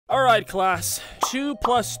All right, class. 2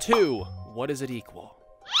 plus 2. What does it equal?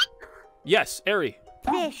 Yes, Airy.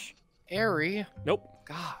 Fish. Airy? Nope.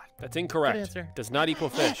 God. That's incorrect. Good answer. Does not equal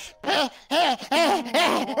fish.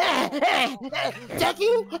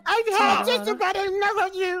 Deku, I've had just about enough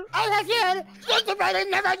of you. I have had just about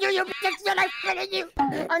enough of you, you bitch that I fed you.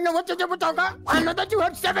 I know what to do with Toga. I know that you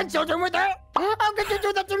have 7 children with her. How could you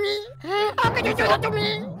do that to me? How could you do that to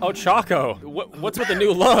me? Ochaco. What's with the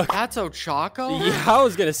new look? That's Ochaco? Yeah, I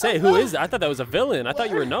was gonna say, who is that? I thought that was a villain. I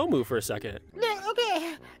thought you were Nomu for a second.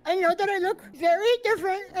 Okay, I know that I look very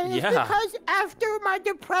different, and it's because after my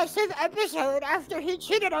depressive episode, after he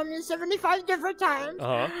cheated on me 75 different times,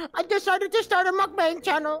 I decided to start a mukbang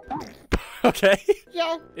channel. Okay.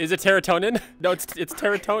 Yeah. Is it serotonin? No, it's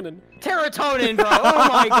serotonin. Serotonin, bro. Oh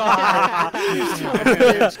my god.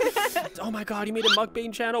 Oh my god, you made a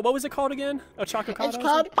mukbang channel. What was it called again? Ochaco Kado? It's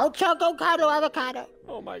called Ochaco Kado Avocado.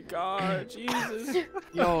 Oh my god, Jesus.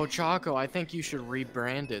 Yo, Chaco, I think you should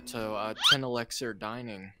rebrand it to 10 Elixir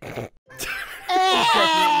Dining.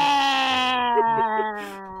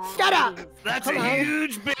 Shut up! That's a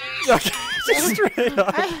huge bitch. Okay, just straight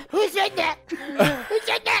up. Who said that? Who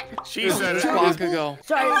said that? She said it. Ago.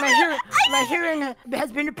 Sorry, my hearing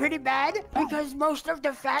has been pretty bad because most of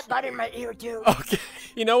the fat got in my ear too. Okay.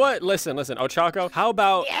 You know what? Listen, Ochaco. How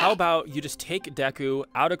about you just take Deku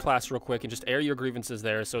out of class real quick and just air your grievances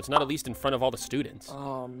there, so it's not at least in front of all the students.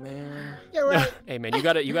 Oh man. You're right. Hey man, you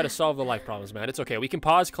gotta solve the life problems, man. It's okay. We can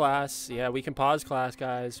pause class. Yeah, we can pause class,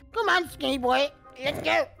 guys. Come on, skinny boy. Let's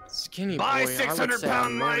go. Skinny boy. Buy I would 600 say pound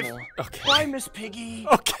I'm knife. normal. Okay. Bye, Miss Piggy.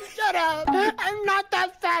 Okay. Shut up. I'm not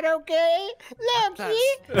that fat, okay? Look,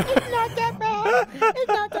 see? It's not that bad. It's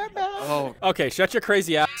not that bad. Oh Okay, shut your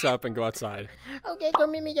crazy ass up and go outside. Okay, go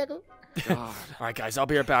meet me, Deku. god. All right, guys, I'll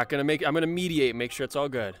be right back. I'm gonna mediate, make sure it's all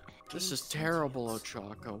good. This is terrible,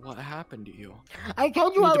 Ochaco. What happened to you? I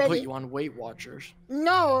told I you need to put already. you on Weight Watchers.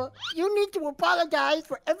 No, you need to apologize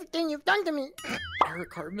for everything you've done to me.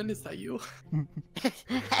 Eric Hartman, is that you?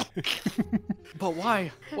 But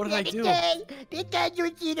why? What did I do? Because you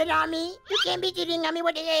cheated on me. You can't be cheating on me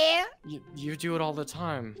with the hair. You do it all the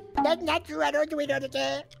time. That's not true. I don't do it all the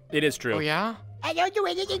time. It is true. Oh yeah? I don't do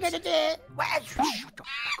anything all the time. What?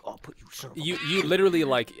 I'll put you circle. You literally,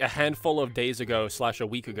 like, a handful of days ago / a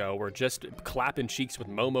week ago were just clapping cheeks with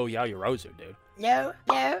Momo Yaoyorozu, dude. No,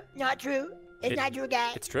 not true. It's not true,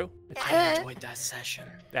 guys. It's true. I enjoyed that session.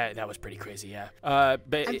 That was pretty crazy, yeah. But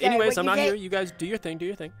sorry, anyways, what'd I'm you not say? here. You guys do your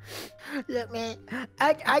thing. Look, man,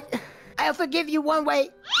 I'll forgive you one way.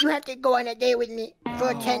 You have to go on a date with me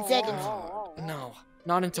for 10 seconds. No,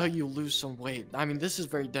 not until you lose some weight. I mean, this is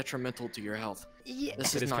very detrimental to your health. Yeah,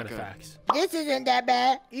 This It is is not kind of good. facts. this isn't that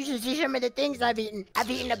bad. You should see some of the things I've eaten. I've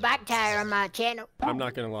eaten a back tire on my channel. I'm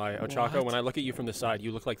not gonna lie, Ochaco, What? when I look at you from the side,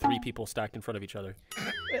 you look like 3 people stacked in front of each other.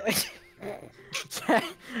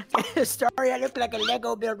 Sorry, I look like a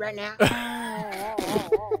Lego build right now.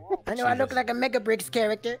 I know I look like a Mega Bricks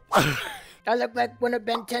character. I look like one of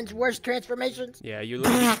Ben 10's worst transformations. Yeah, you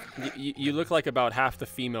look like about half the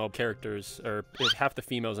female characters, or half the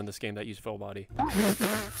females in this game that use full body.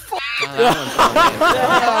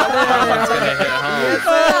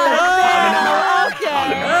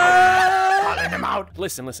 Calling him out.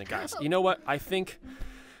 Listen, guys. You know what? I think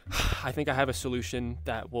I have a solution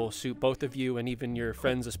that will suit both of you and even your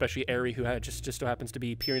friends, especially Ari, who just so happens to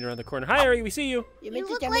be peering around the corner. Hi, Ari. We see you. You You meant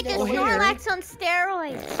to look tell me like a that- Snorlax on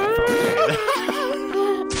steroids.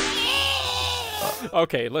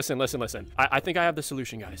 Okay, listen. I think I have the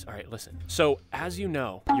solution, guys. All right, listen. So, as you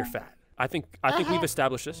know, you're fat. I think we've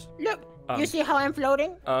established this. Look, you see how I'm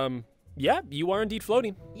floating? Yeah, you are indeed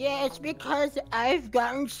floating. Yeah, it's because I've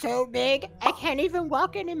gotten so big, I can't even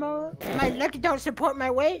walk anymore. My legs don't support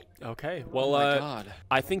my weight. Okay, well, Oh my God.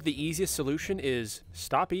 I think the easiest solution is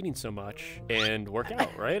stop eating so much and work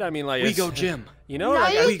out, right? I mean, like, We it's- go gym. You know, No,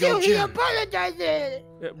 like, you we go do. He gym. apologizes.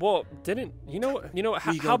 well, didn't you know?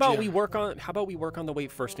 How go about gym. we work on the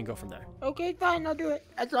weight first and go from there? Okay, fine, I'll do it.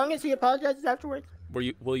 As long as he apologizes afterwards.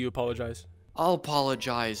 Will you apologize? I'll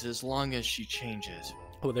apologize as long as she changes.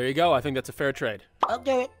 Well, there you go. I think that's a fair trade. I'll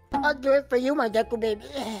do it. I'll do it for you, my Deku baby.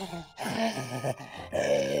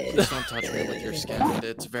 Please don't touch me with your skin.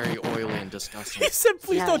 It's very oily and disgusting. He said,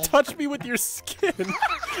 "Please don't touch me with your skin."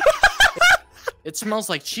 It smells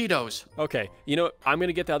like Cheetos. Okay, you know what? I'm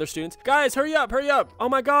gonna get the other students. Guys, hurry up! Oh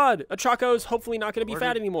my God, Ochaco's hopefully not gonna be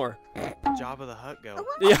fat anymore. Jabba the Hutt go.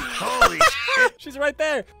 Yeah, Holy shit. she's right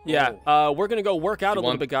there. Yeah, we're gonna go work out a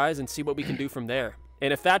little bit, guys, and see what we can do from there.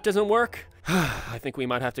 And if that doesn't work, I think we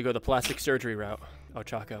might have to go the plastic surgery route,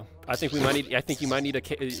 Ochaco. I think you might need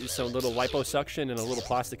some little liposuction and a little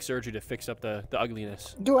plastic surgery to fix up the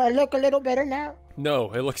ugliness. Do I look a little better now?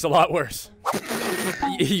 No, it looks a lot worse.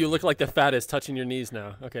 You look like the fattest touching your knees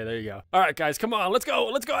now. Okay, there you go. All right, guys, come on, let's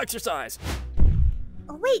go exercise.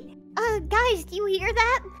 Oh, wait. Guys, do you hear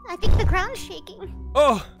that? I think the ground's shaking.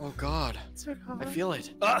 Oh. Oh God. I feel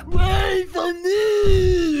it. Wait for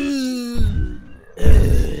me!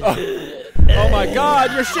 Oh my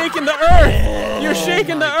God, you're shaking the earth! You're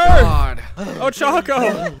shaking the earth! God.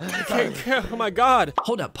 Ochaco! Oh my God.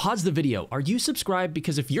 Hold up, pause the video. Are you subscribed?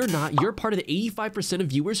 Because if you're not, you're part of the 85% of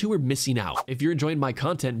viewers who are missing out. If you're enjoying my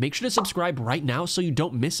content, make sure to subscribe right now so you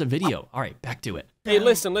don't miss a video. All right, back to it. Hey,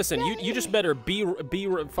 listen. You just better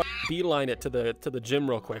beeline it to the gym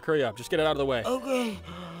real quick. Hurry up. Just get it out of the way. Okay.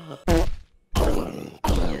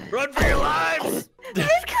 Run for your lives!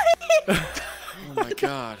 Oh my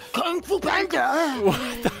God. Kung Fu Panda!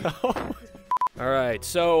 What the hell? All right,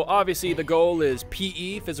 so obviously the goal is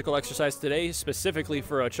PE, physical exercise today, specifically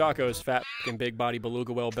for Ochaco's fat and big body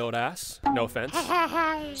beluga whale built ass. No offense.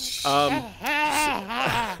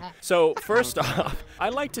 So first off,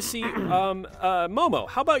 I'd like to see, Momo,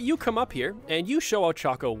 how about you come up here and you show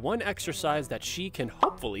Ochaco one exercise that she can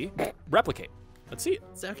hopefully replicate. Let's see it.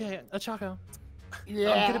 It's okay, Ochaco.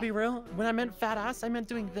 Yeah. I'm gonna be real. When I meant fat ass, I meant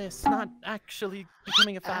doing this, not actually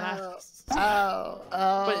becoming a fat ass. Oh.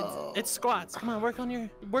 But it's squats. Come on, work on your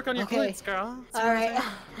Okay. glutes, girl. That's All what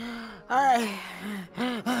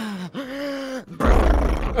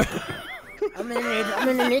I'm right. I'm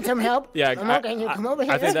gonna need some help. Yeah, Can you come over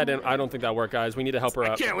here? I don't think that worked, guys. We need to help her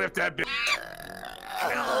up. Can't lift that bitch.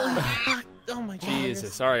 saying. Oh my God.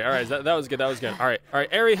 Jesus. All right. That was good. All right,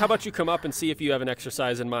 Ari, how about you come up and see if you have an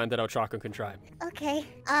exercise in mind that Ochaco can try? Okay.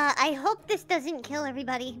 I hope this doesn't kill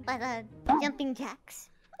everybody, but jumping jacks.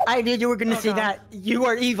 I knew you were gonna say that. You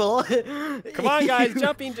are evil. Come on, guys,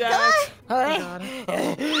 jumping jacks. All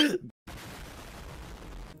right.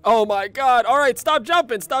 Oh my God! All right, stop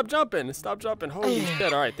jumping! Holy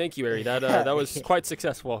shit! All right, thank you, Ari. That was quite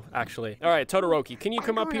successful, actually. All right, Todoroki, can you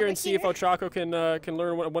come up here and see if Ochaco can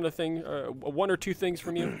learn one or two things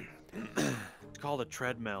from you? It's called a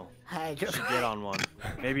treadmill. I You should get on one.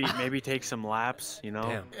 Maybe take some laps. You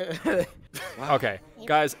know. Damn. Okay,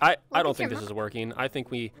 guys, I don't think this is working. I think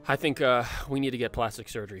we need to get plastic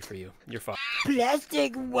surgery for you. You're fucked.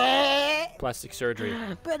 Plastic what? Plastic surgery.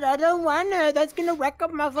 But I don't wanna. That's gonna rack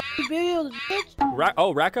up my fucking bills,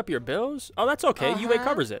 bitch. Rack up your bills? Oh, that's okay. UA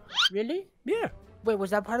covers it. Really? Yeah. Wait,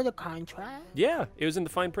 was that part of the contract? Yeah, it was in the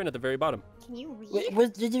fine print at the very bottom. Can you read?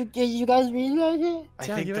 Wait, did you guys realize it? I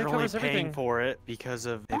Yeah, think UA they're only covers paying everything. for it because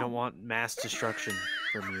of they don't want mass destruction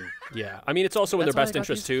from you. Yeah, I mean, it's also in That's their why I best got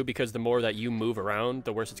interest too, because the more that you move around,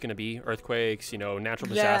 the worse it's going to be. Earthquakes,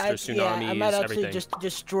 natural Yeah, disasters, tsunamis, I might actually everything. just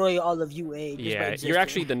destroy all of UA. just by Yeah, existing. you're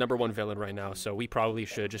actually the #1 villain right now, so we probably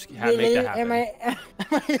should just make Really? that happen. Am I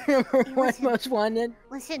the number one most wanted?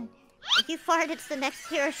 Listen, if you fart, it's the next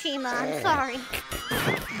Hiroshima. I'm sorry.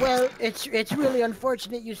 Well, it's really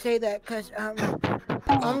unfortunate you say that, cause I'm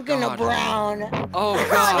gonna God. brown. Oh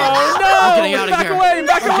God. Oh no! I'm getting out of Back here. away!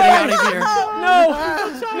 Back I'm away! getting out of here. No!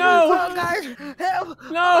 Oh guys, help!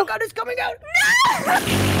 No! Oh God, it's coming out!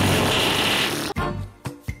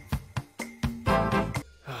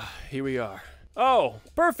 Here we are. Oh,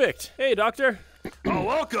 perfect. Hey, doctor. Oh,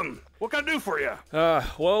 welcome. What can I do for you?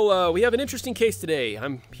 Well, we have an interesting case today.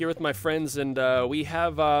 I'm here with my friends, and we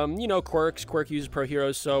have, quirks. Quirk uses pro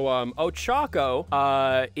heroes. So, Ochaco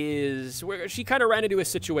she kind of ran into a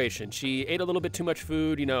situation. She ate a little bit too much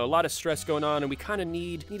food. A lot of stress going on, and we kind of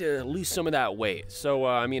need to lose some of that weight. So,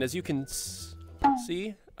 I mean, as you can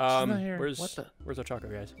see, not here. where's What the?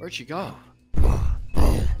 Ochaco, guys? Where'd she go?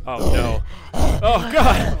 Oh no! Oh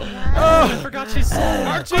God! I forgot she's.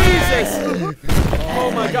 Jesus!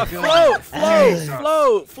 Oh my God! Float!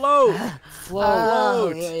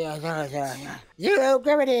 Oh, yeah. Zero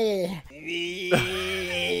gravity.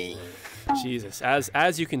 Jesus!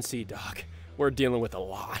 As you can see, Doc, we're dealing with a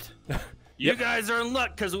lot. You guys are in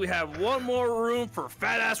luck because we have one more room for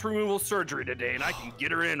fat ass removal surgery today, and I can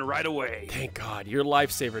get her in right away. Thank God, you're a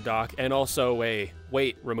lifesaver, Doc, and also a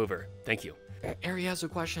weight remover. Thank you. Ari has a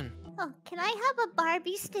question. Oh, can I have a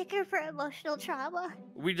Barbie sticker for emotional trauma?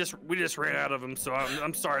 We just ran out of them, so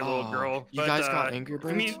I'm sorry, little Oh, girl. you guys got Angry If you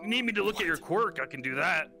Birds? need me to look at your quirk, I can do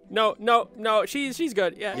that. No, she's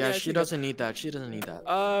good. Yeah, she's she good. doesn't need that. She doesn't need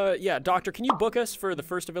that. Yeah, doctor, can you book us for the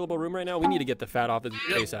first available room right now? We need to get the fat off the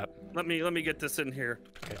ASAP. Let me get this in here.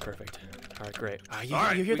 Okay, perfect. All right, great. All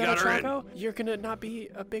right, you hear we that, got her in. Ochaco? You're gonna not be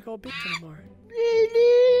a big old bitch anymore.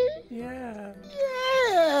 Really? Yeah.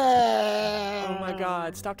 Yeah. Oh my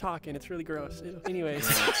God, stop talking. It's really gross. Anyways.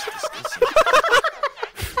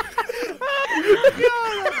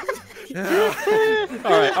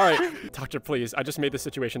 All right. Doctor, please. I just made the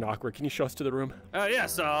situation awkward. Can you show us to the room?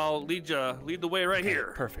 Yes, I'll lead the way right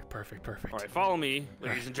here. Perfect. All right, follow me,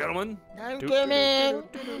 ladies and gentlemen. I'm coming.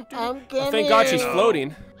 I'm coming. Oh, thank God she's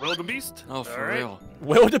floating. Wildebeest. Oh, for real.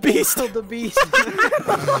 Wildebeest. Wildebeest.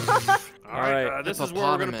 All right, this is where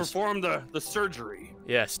we're gonna perform the surgery.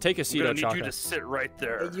 Yes, take a seat, I'm gonna Ochaco. need you to sit right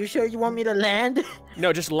there. Are you sure you want me to land?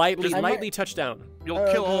 No, just lightly touch down. You'll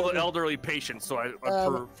kill all the elderly patients, so I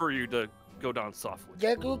prefer you to go down softly.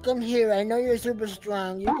 Deku, come here. I know you're super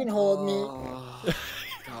strong. You can hold me.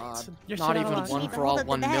 God. You're Not so even lucky. one for all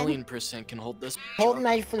 1,000,000% can hold this. Hold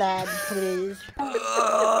my flag, please.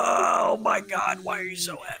 Oh my God, why are you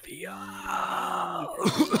so heavy? Oh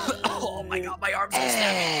my God, my arms are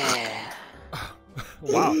heavy.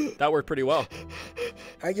 Wow, that worked pretty well.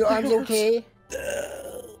 Are your arms okay?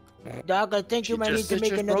 Doc, I think you might need to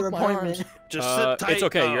make another appointment. Just sit tight. It's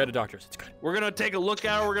okay. You're at a doctor's. It's good. We're gonna take a look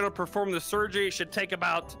at her. We're gonna perform the surgery. It should take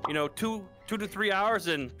about 2 to 3 hours,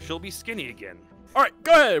 and she'll be skinny again. All right,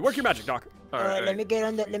 go ahead. Work your magic, doc. All right. Let me get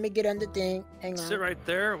on the thing. Hang on. Sit right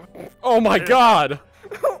there. Oh my God.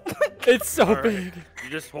 It's so big. You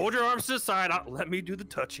just hold your arms to the side. Let me do the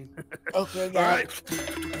touching. Okay, All Doc.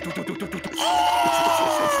 right.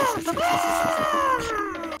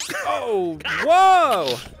 Oh,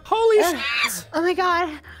 whoa. Holy shit. Oh my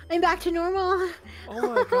God, I'm back to normal. Oh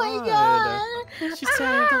my God. Oh my God. She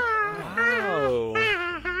said, Wow.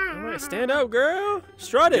 All right, stand up, girl.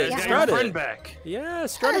 Strut it. You guys got Strut your friend it. back. Yeah,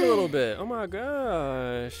 strut it a little bit. Oh my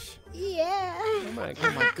gosh. Yeah. Oh my Oh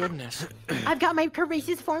God. my goodness. I've got my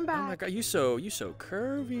curvaceous form Oh my back. God. You so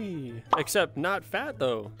curvy. Except not fat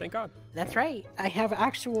though. Thank God. That's right. I have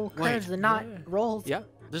actual curves and not rolls. Yeah.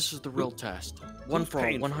 This is the real test. One for all,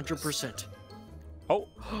 paying for 100%. Oh,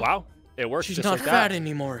 wow. It works She's just not like fat that.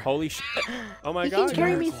 anymore. Holy shit. Oh my You God. can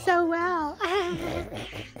carry me so well.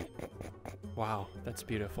 Wow, that's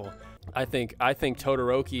beautiful. I think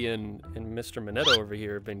Todoroki and Mr. Mineta over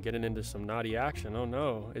here have been getting into some naughty action. Oh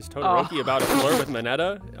no. Is Todoroki about to flirt with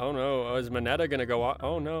Mineta? Oh no. Oh, is Mineta gonna go off?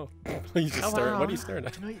 Oh no. He's just staring. What are you staring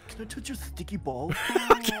at? Can I touch your sticky ball?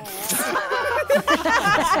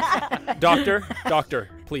 Doctor,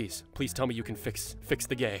 please tell me you can fix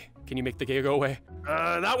the gay. Can you make the gay go away?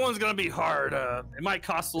 That one's gonna be hard. It might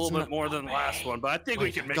cost a little bit more than the last one, but I think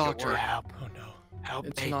we can make it work. Oh no. Help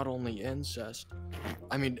It's me. not only incest.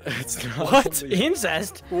 I mean, it's not What? only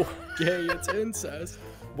incest? gay, it's incest.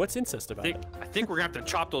 What's incest about it? I think we're gonna have to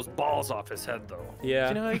chop those balls off his head, though. Yeah.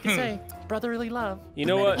 You know what you can say? Brotherly love. You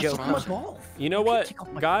know what? Yo, You know what,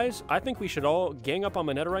 guys? I think we should all gang up on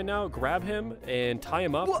Mineta right now, grab him, and tie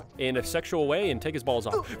him up in a sexual way and take his balls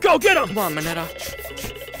off. Go get him! Come on, Mineta.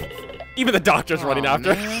 Even the doctor's running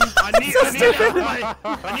after. Man. I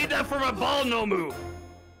need that for my ball, Nomu.